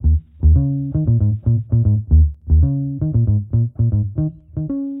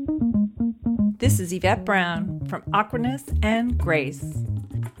Yvette Brown from Awkwardness and Grace.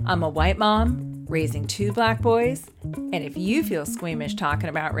 I'm a white mom raising 2 black boys, and if you feel squeamish talking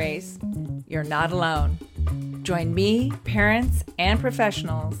about race, you're not alone. Join me, parents, and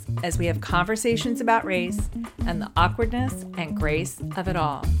professionals as we have conversations about race and the awkwardness and grace of it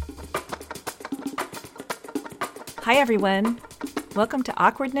all. Hi, everyone. Welcome to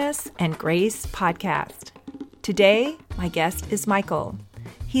Awkwardness and Grace podcast. Today, my guest is Michael.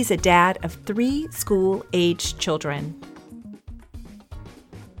 He's a dad of 3 school-aged children.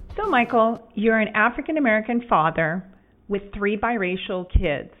 So, Michael, you're an African-American father with 3 biracial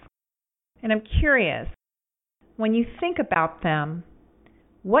kids. And I'm curious, when you think about them,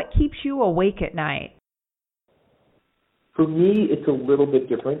 what keeps you awake at night? For me, it's a little bit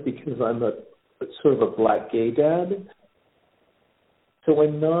different because I'm a sort of a black gay dad. So I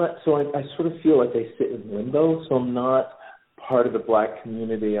sort of feel like I sit in limbo. So I'm not part of the black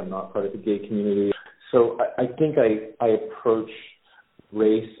community. I'm not part of the gay community. So I think I approach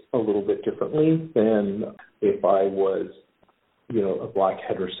race a little bit differently than if I was, a black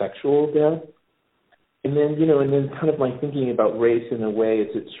heterosexual dad. And then kind of my thinking about race in a way is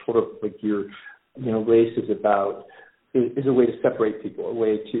it's sort of like race is a way to separate people, a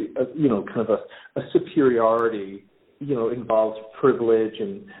way to, kind of a superiority, involves privilege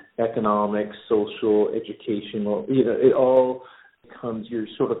and economic, social, educational, it all becomes, you're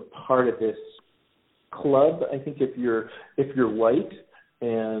sort of part of this club, I think, if you're white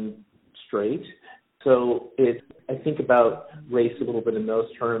and straight. So I think about race a little bit in those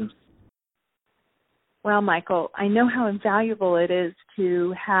terms. Well, Michael, I know how invaluable it is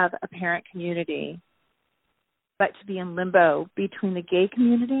to have a parent community, but to be in limbo between the gay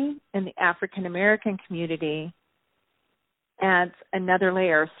community and the African American community adds another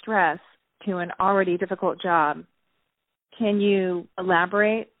layer of stress to an already difficult job. Can you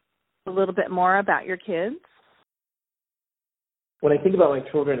elaborate a little bit more about your kids? When I think about my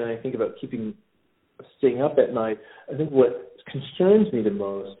children and I think about staying up at night, I think what concerns me the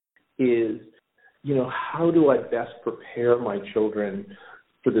most is, how do I best prepare my children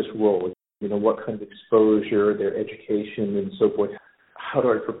for this world? What kind of exposure, their education and so forth. How do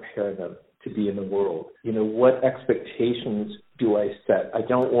I prepare them to be in the world? What expectations do I set? I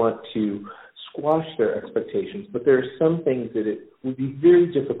don't want to squash their expectations, but there are some things that it would be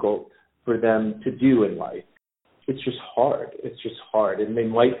very difficult for them to do in life. It's just hard, and they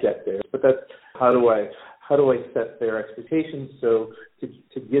might get there. But that's how do I set their expectations so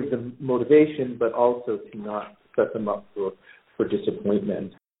to give them motivation, but also to not set them up for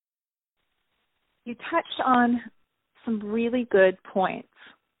disappointment. You touched on some really good points.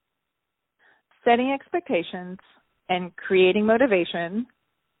 Setting expectations and creating motivation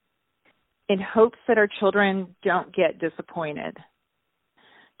in hopes that our children don't get disappointed.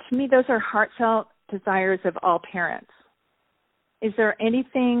 To me, those are heartfelt desires of all parents. Is there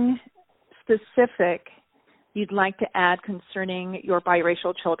anything specific you'd like to add concerning your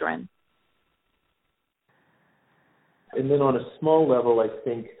biracial children? And then on a small level, I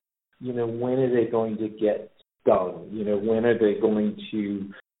think, when are they going to get stung? When are they going to,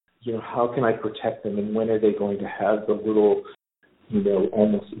 how can I protect them? And when are they going to have the little,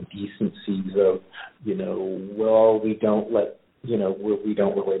 almost indecencies of, we don't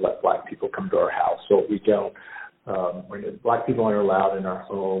really let black people come to our house, or we don't, black people aren't allowed in our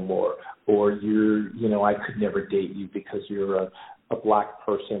home, or I could never date you because you're a black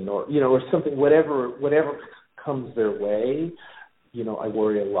person, or something, whatever comes their way, I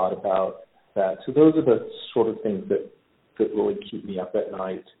worry a lot about that. So those are the sort of things that really keep me up at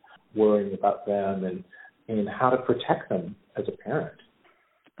night, worrying about them and how to protect them as a parent.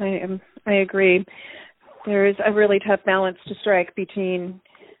 I agree. There is a really tough balance to strike between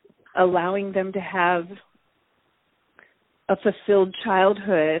allowing them to have a fulfilled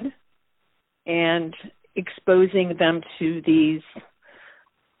childhood and exposing them to these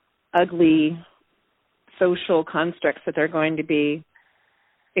ugly social constructs that they're going to be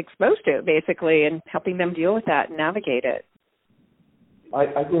exposed to, basically, and helping them deal with that and navigate it.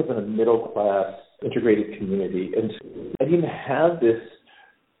 I grew up in a middle-class integrated community, and I didn't have this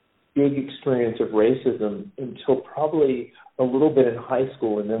big experience of racism until probably a little bit in high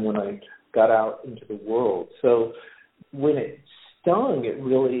school, and then when I got out into the world. So when it stung,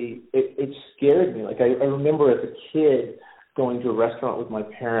 it scared me. Like I remember as a kid going to a restaurant with my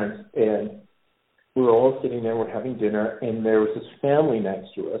parents, and we were all sitting there, we're having dinner, and there was this family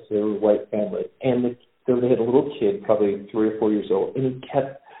next to us. They were a white family, and they had a little kid, probably 3 or 4 years old, and he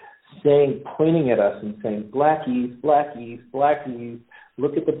kept pointing at us and saying, "Blackies, blackies, blackies,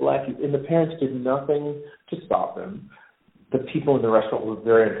 look at the blackies." And the parents did nothing to stop him. the people in the restaurant were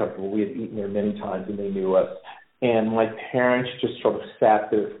very uncomfortable. We had eaten there many times, and they knew us. And my parents just sort of sat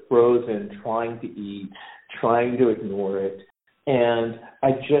there frozen, trying to eat, trying to ignore it. And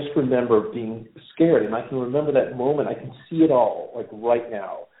I just remember being scared. And I can remember that moment. I can see it all, like right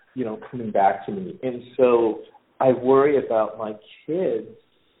now, coming back to me. And so I worry about my kids,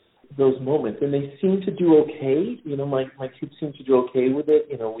 those moments. And they seem to do okay. My kids seem to do okay with it.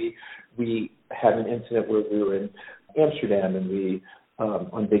 We had an incident where we were in Amsterdam, and we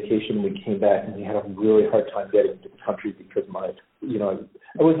on vacation, we came back and we had a really hard time getting to the country because I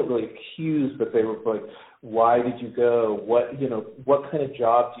wasn't really accused, but they were like, why did you go? What kind of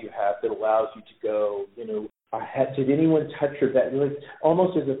job do you have that allows you to go? Did anyone touch your bed? It was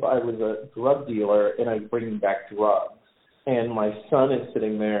almost as if I was a drug dealer and I'm bringing back drugs. And my son is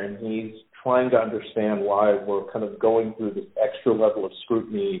sitting there and he's trying to understand why we're kind of going through this extra level of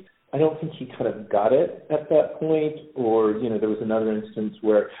scrutiny. I don't think he kind of got it at that point, or there was another instance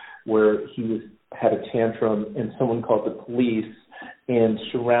where he had a tantrum and someone called the police and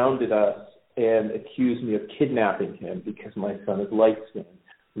surrounded us and accused me of kidnapping him because my son is light skinned.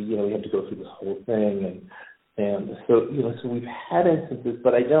 We had to go through this whole thing, and so so we've had instances,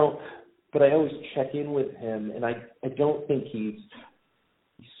 but I always check in with him, and I don't think he's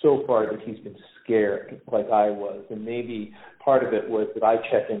so far that he's been scared like I was, and maybe part of it was that I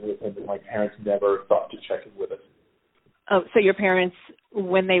check in with him, but my parents never thought to check in with us. Oh, so your parents,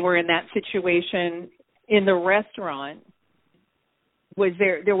 when they were in that situation in the restaurant,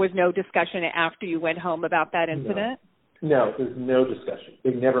 there was no discussion after you went home about that incident? No, there's no discussion.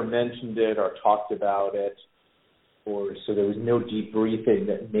 They never mentioned it or talked about it, so there was no debriefing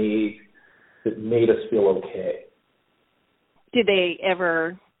that made us feel okay. Did they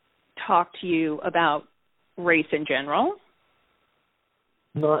ever talk to you about race in general?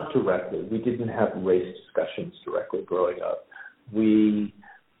 Not directly. We didn't have race discussions directly growing up. There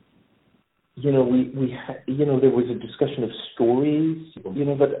was a discussion of stories,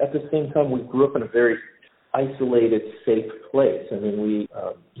 but at the same time, we grew up in a very isolated, safe place. I mean,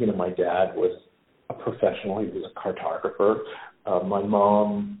 my dad was a professional. He was a cartographer. My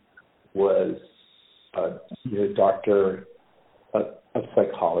mom was a doctor of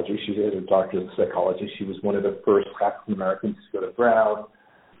psychology. She was a doctor of psychology. She was one of the first African Americans to go to Brown.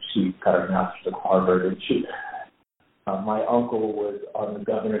 She got her master's at Harvard, and my uncle was on the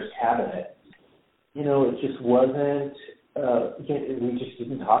governor's cabinet. It just wasn't. We just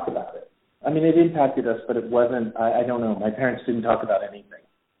didn't talk about it. I mean, it impacted us, but it wasn't. I don't know. My parents didn't talk about anything.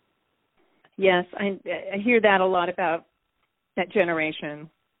 Yes, I hear that a lot about that generation.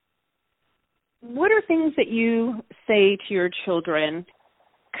 What are things that you say to your children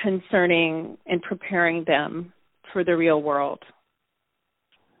concerning and preparing them for the real world?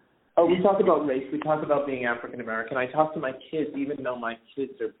 Oh, we talk about race. We talk about being African American. I talk to my kids, even though my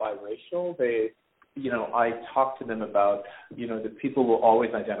kids are biracial. I talk to them about, that people will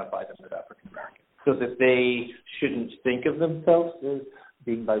always identify them as African American, so that they shouldn't think of themselves as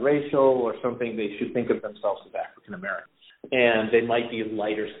being biracial or something. They should think of themselves as African American. And they might be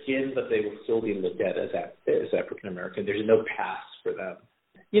lighter skinned, but they will still be looked at as African American. There's no pass for them.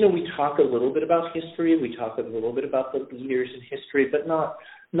 We talk a little bit about history. We talk a little bit about the leaders in history, but not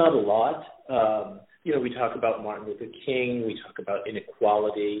a lot. We talk about Martin Luther King. We talk about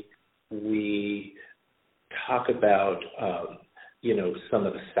inequality. We talk about, some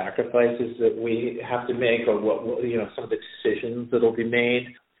of the sacrifices that we have to make, or some of the decisions that will be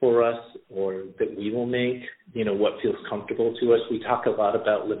made for us, or that we will make, what feels comfortable to us. We talk a lot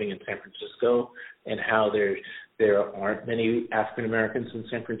about living in San Francisco and how there aren't many African Americans in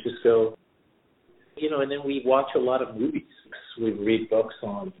San Francisco. And then we watch a lot of movies. We read books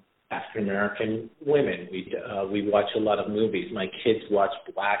on African American women. We watch a lot of movies. My kids watch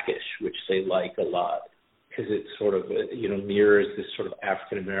Blackish, which they like a lot, because it sort of mirrors this sort of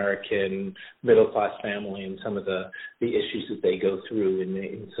African American middle class family and some of the issues that they go through,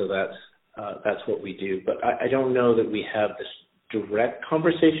 and so that's what we do. But I don't know that we have this direct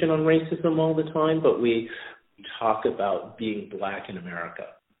conversation on racism all the time, but we talk about being Black in America.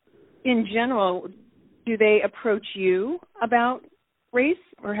 In general, do they approach you about race,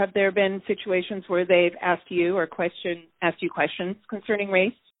 or have there been situations where they've asked you questions concerning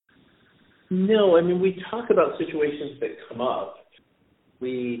race? No, I mean, we talk about situations that come up.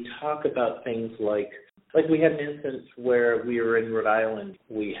 We talk about things like we had an instance where we were in Rhode Island.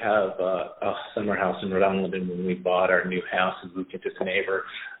 We have a summer house in Rhode Island, and when we bought our new house and moved into the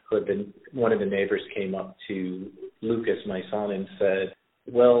neighborhood, one of the neighbors came up to Lucas, my son, and said,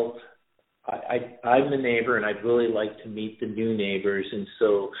 well, I'm the neighbor, and I'd really like to meet the new neighbors, and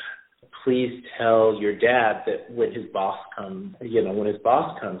so please tell your dad that when his boss comes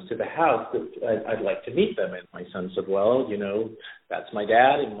to the house, that I'd like to meet them. And my son said, well, that's my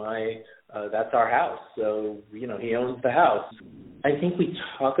dad and that's our house. So, he owns the house. I think we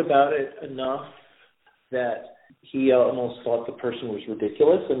talk about it enough that he almost thought the person was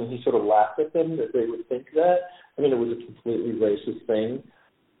ridiculous. I mean, he sort of laughed at them that they would think that. I mean, it was a completely racist thing.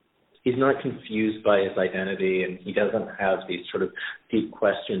 He's not confused by his identity, and he doesn't have these sort of deep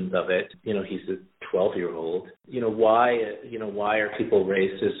questions of it. He's a 12-year-old. Why are people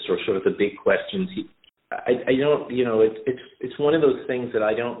racist, or sort of the big questions? I don't, it's one of those things that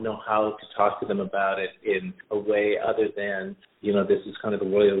I don't know how to talk to them about it in a way other than, this is kind of the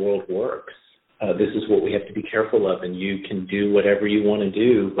way the world works. This is what we have to be careful of, and you can do whatever you want to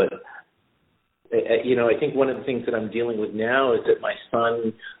do, but I think one of the things that I'm dealing with now is that my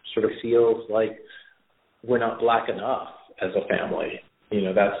son sort of feels like we're not Black enough as a family.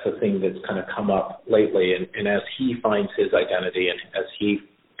 That's the thing that's kind of come up lately. And as he finds his identity and as he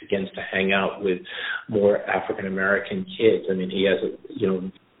begins to hang out with more African American kids, I mean, he has,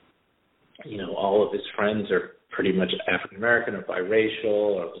 all of his friends are pretty much African American or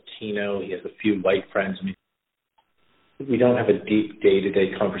biracial or Latino. He has a few white friends. I mean, we don't have a deep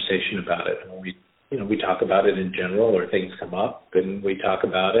day-to-day conversation about it. I mean, we talk about it in general, or things come up and we talk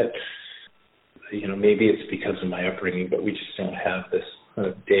about it. Maybe it's because of my upbringing, but we just don't have this kind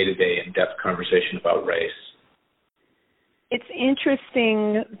of day-to-day in-depth conversation about race. It's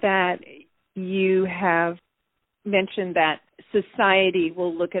interesting that you have mentioned that society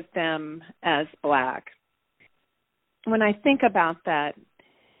will look at them as Black. When I think about that,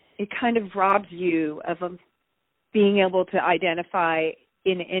 it kind of robs you of being able to identify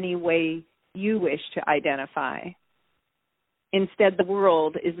in any way you wish to identify. Instead, the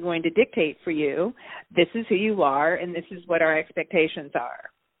world is going to dictate for you, this is who you are and this is what our expectations are.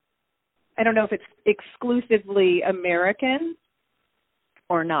 I don't know if it's exclusively American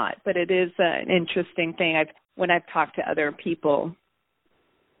or not, but it is an interesting thing. When I've talked to other people,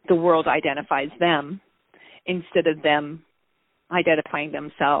 the world identifies them instead of them identifying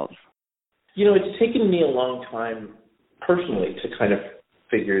themselves. It's taken me a long time personally to kind of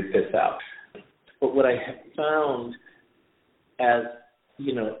figure this out. But what I have found as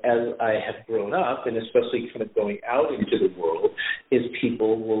I have grown up, and especially kind of going out into the world, is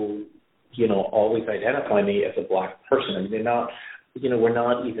people will, always identify me as a Black person. I mean, they're not, we're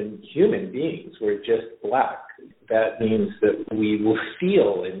not even human beings. We're just Black. That means that we will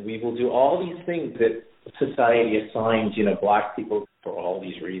feel and we will do all these things that society assigns, Black people for all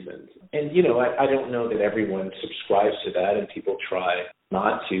these reasons. And, I don't know that everyone subscribes to that, and people try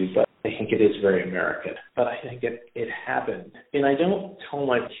not to, but I think it is very American. But I think it happened. And I don't tell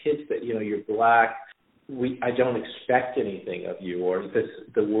my kids that, you're Black. I don't expect anything of you, or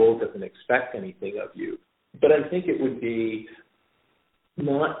the world doesn't expect anything of you. But I think it would be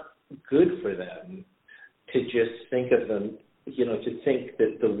not good for them to just think of them, to think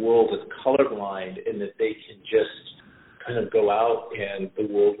that the world is colorblind and that they can just kind of go out and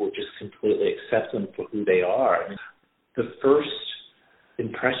the world will just completely accept them for who they are. I mean, the first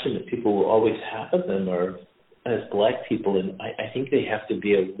impression that people will always have of them are as Black people, and I think they have to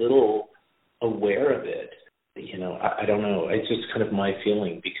be a little aware of it. I don't know. It's just kind of my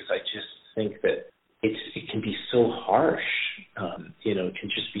feeling, because I just think that it can be so harsh. It can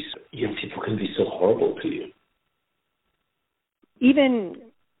just be, people can be so horrible to you. Even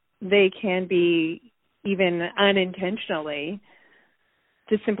they can be, even unintentionally,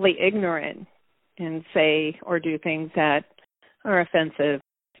 just simply ignorant and say or do things that are offensive.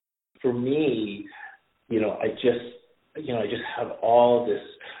 For me, I just have all this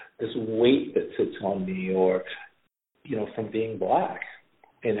weight that sits on me, or, from being Black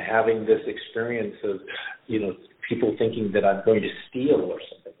and having this experience of, people thinking that I'm going to steal or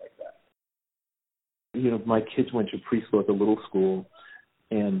something like that. My kids went to preschool at the little school,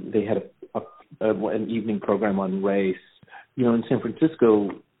 and they had an evening program on race. In San Francisco,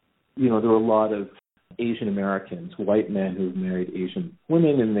 there were a lot of Asian Americans, white men who married Asian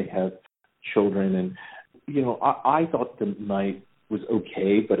women, and they have children. And, I thought the night was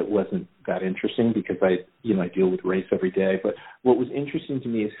okay, but it wasn't that interesting because I deal with race every day. But what was interesting to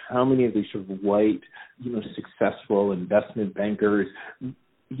me is how many of these sort of white, successful investment bankers,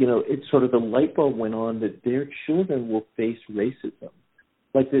 it's sort of the light bulb went on that their children will face racism.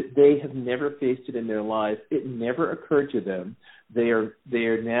 Like that they have never faced it in their lives. It never occurred to them. They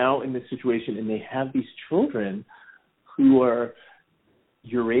are now in this situation, and they have these children who are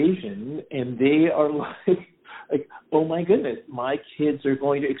Eurasian, and they are like, oh my goodness, my kids are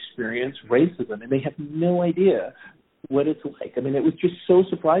going to experience racism, and they have no idea what it's like. I mean, it was just so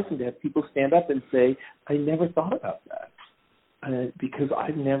surprising to have people stand up and say, I never thought about that because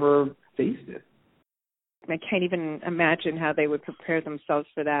I've never faced it. I can't even imagine how they would prepare themselves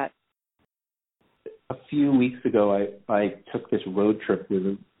for that. A few weeks ago, I took this road trip with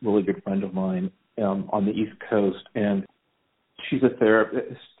a really good friend of mine on the East Coast, and she's a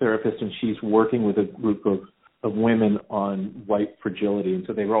therapist, and she's working with a group of women on white fragility. And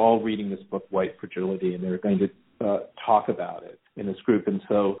so they were all reading this book, White Fragility, and they were going to talk about it in this group. And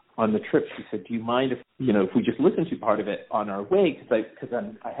so on the trip, she said, do you mind if we just listen to part of it on our way? Because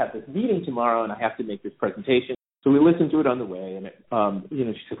I have this meeting tomorrow and I have to make this presentation. So we listened to it on the way, and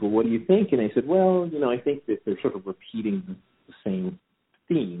she said, well, what do you think? And I said, well, I think that they're sort of repeating the same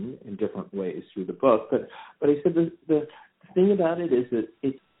theme in different ways through the book. But I said the thing about it is that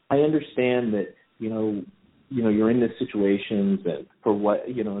I understand that you're in this situation that for what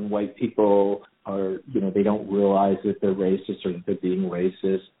and white people are they don't realize that they're racist or that they're being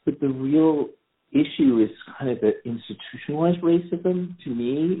racist. But the real issue is kind of the institutionalized racism. To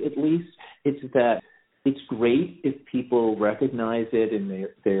me, at least, it's that. It's great if people recognize it and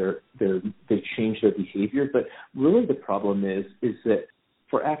they change their behavior, but really the problem is that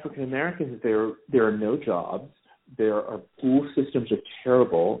for African Americans there are no jobs. There are school systems are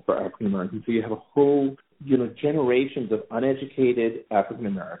terrible for African Americans. So you have a whole generations of uneducated African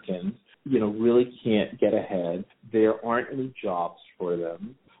Americans really can't get ahead. There aren't any jobs for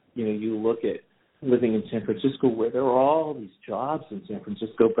them. You look at living in San Francisco, where there are all these jobs in San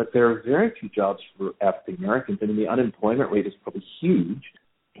Francisco, but there are very few jobs for African Americans, and the unemployment rate is probably huge,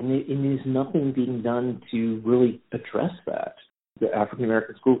 and there's nothing being done to really address that. The African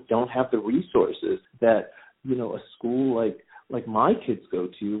American schools don't have the resources that a school like my kids go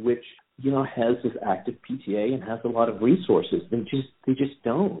to, which has this active PTA and has a lot of resources. They just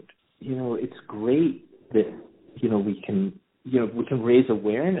don't. It's great that we can raise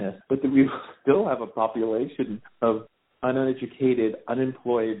awareness, but that we still have a population of uneducated,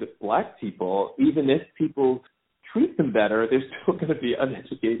 unemployed Black people. Even if people treat them better, they're still going to be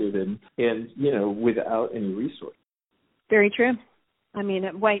uneducated and without any resources. Very true. I mean,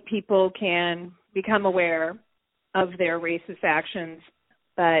 white people can become aware of their racist actions,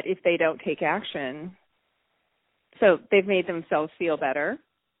 but if they don't take action, so they've made themselves feel better,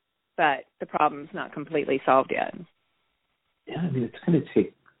 but the problem's not completely solved yet. Yeah, I mean, it's going to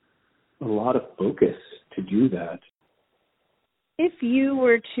take a lot of focus to do that. If you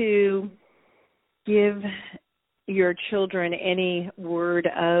were to give your children any word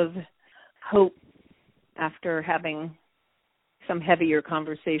of hope after having some heavier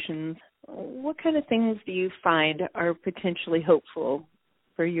conversations, what kind of things do you find are potentially hopeful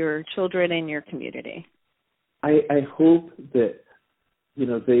for your children and your community? I hope that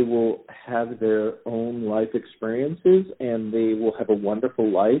they will have their own life experiences and they will have a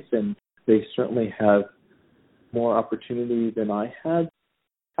wonderful life, and they certainly have more opportunity than I had.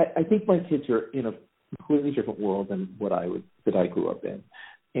 I think my kids are in a completely different world than that I grew up in.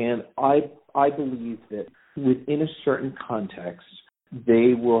 And I believe that within a certain context,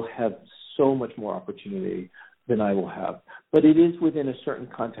 they will have so much more opportunity than I will have. But it is within a certain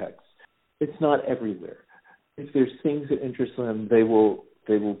context. It's not everywhere. If there's things that interest them, they will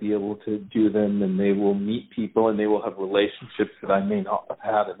be able to do them, and they will meet people, and they will have relationships that I may not have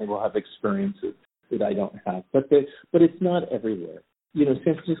had, and they will have experiences that I don't have. But it's not everywhere. San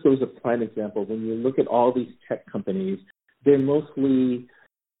Francisco is a prime example. When you look at all these tech companies, they're mostly,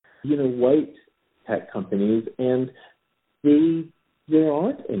 white tech companies, and there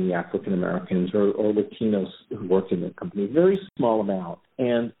aren't any African Americans or Latinos who work in the company. Very small amount.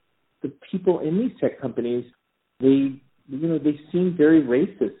 And the people in these tech companies, they seem very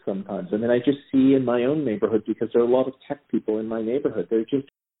racist sometimes. I mean, I just see in my own neighborhood, because there are a lot of tech people in my neighborhood. They're just,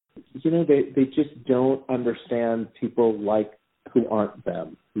 they just don't understand people who aren't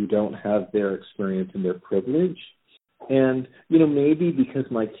them, who don't have their experience and their privilege. And, maybe because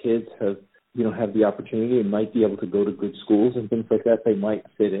my kids have the opportunity and might be able to go to good schools and things like that, they might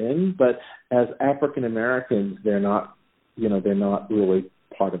fit in. But as African Americans, they're not really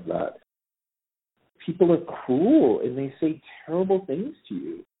part of that. People are cruel and they say terrible things to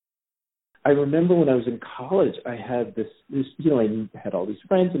you. I remember when I was in college, I had I had all these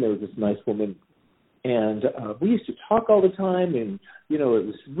friends, and there was this nice woman, and we used to talk all the time, and it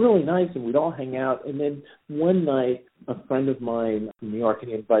was really nice, and we'd all hang out. And then one night, a friend of mine from New York, and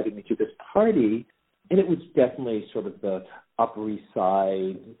he invited me to this party, and it was definitely sort of the Upper East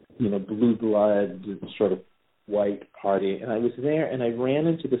Side, blue blood sort of white party. And I was there, and I ran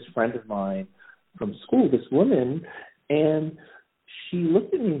into this friend of mine from school, this woman, and she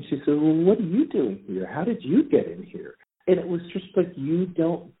looked at me and she said, well, what are you doing here? How did you get in here? And it was just like, you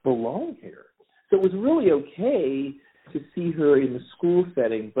don't belong here. So it was really okay to see her in the school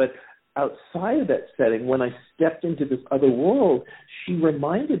setting, but outside of that setting, when I stepped into this other world, she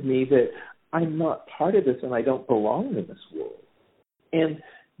reminded me that I'm not part of this and I don't belong in this world. And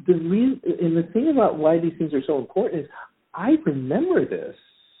the thing about why these things are so important is I remember this.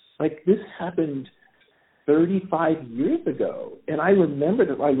 Like, this happened 35 years ago, and I remember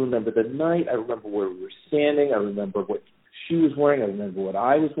the night. I remember where we were standing. I remember what she was wearing. I remember what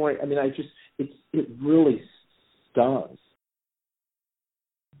I was wearing. I mean, it really stung.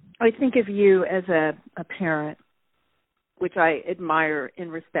 I think of you as a parent, which I admire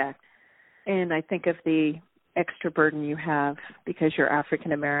and respect, and I think of the extra burden you have because you're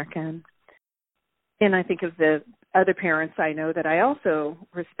African American. And I think of the other parents I know that I also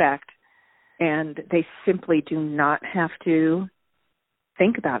respect, and they simply do not have to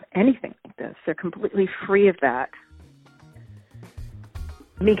think about anything like this. They're completely free of that.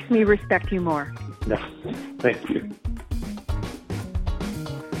 Makes me respect you more. No, thank you.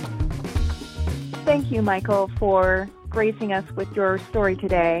 Thank you, Michael, for gracing us with your story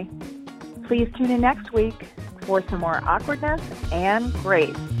today. Please tune in next week for some more awkwardness and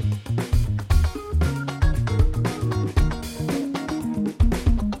grace.